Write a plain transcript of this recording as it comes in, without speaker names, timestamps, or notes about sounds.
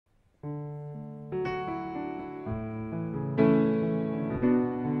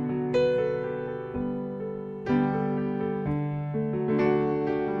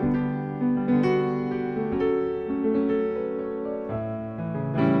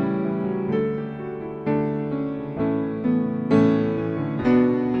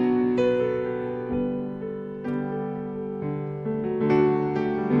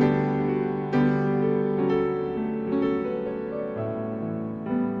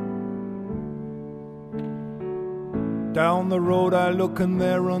Down the road I look and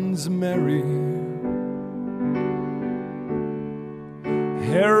there runs Mary,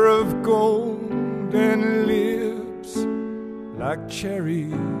 hair of gold and lips like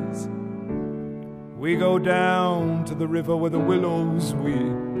cherries. We go down to the river where the willows weep,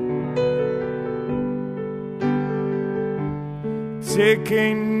 take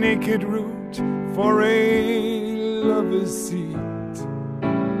a naked route for a lover's seat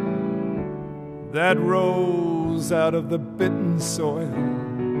that rose out of the bitten soil,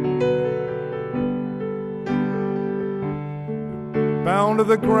 bound to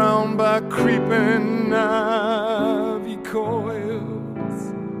the ground by creeping ivy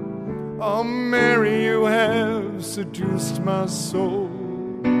coils. Oh, Mary, you have seduced my soul,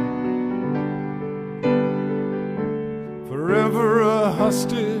 forever a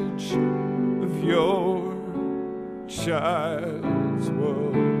hostage of your child's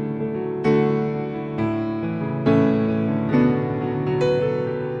world.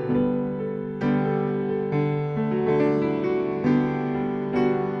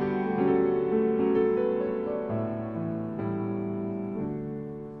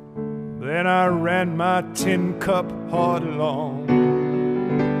 Then I ran my tin cup hard along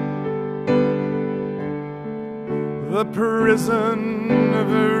the prison of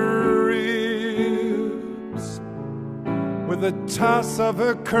her ribs. With a toss of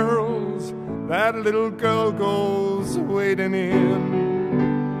her curls, that little girl goes wading in,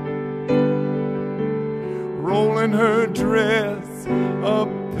 rolling her dress up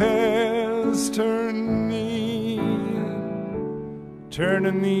past her knee,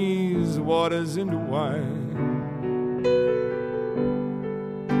 turning these waters into wine.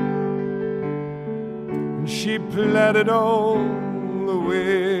 And she platted all the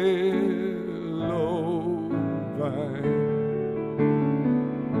willow vine.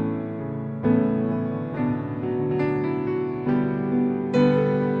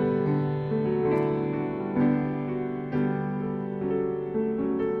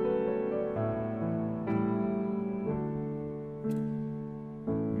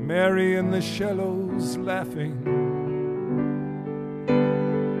 Mary in the shallows laughing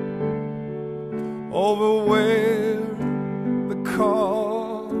over where the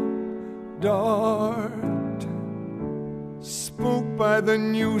car dart spoke by the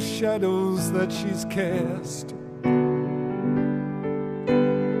new shadows that she's cast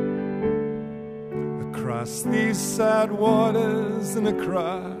across these sad waters and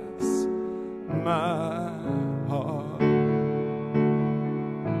across my